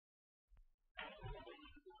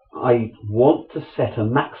I want to set a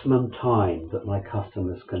maximum time that my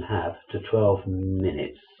customers can have to 12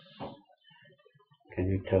 minutes. Can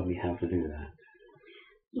you tell me how to do that?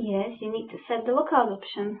 Yes, you need to set the lockout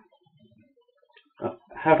option.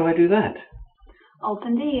 How do I do that?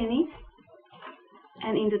 Open the unit,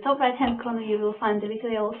 and in the top right hand corner you will find the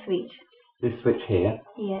little yellow switch. This switch here?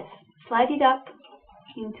 Yes. Slide it up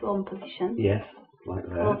into on position. Yes, like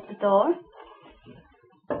that. Close the door.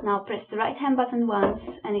 Now press the right hand button once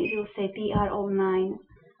and it will say PR09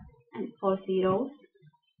 and 4 zeros.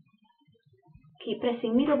 Keep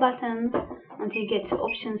pressing middle button until you get to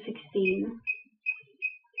option 16.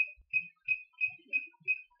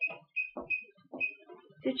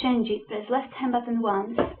 To change it, press left hand button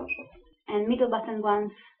once and middle button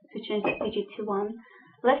once to change that digit to 1.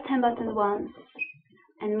 Left hand button once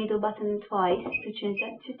and middle button twice to change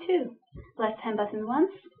that to 2. Left hand button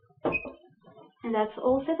once, and that's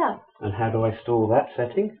all set up. And how do I store that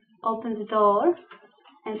setting? Open the door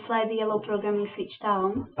and slide the yellow programming switch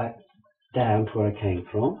down. Back down to where I came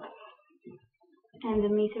from. And the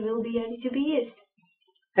meter will be ready to be used.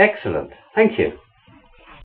 Excellent. Thank you.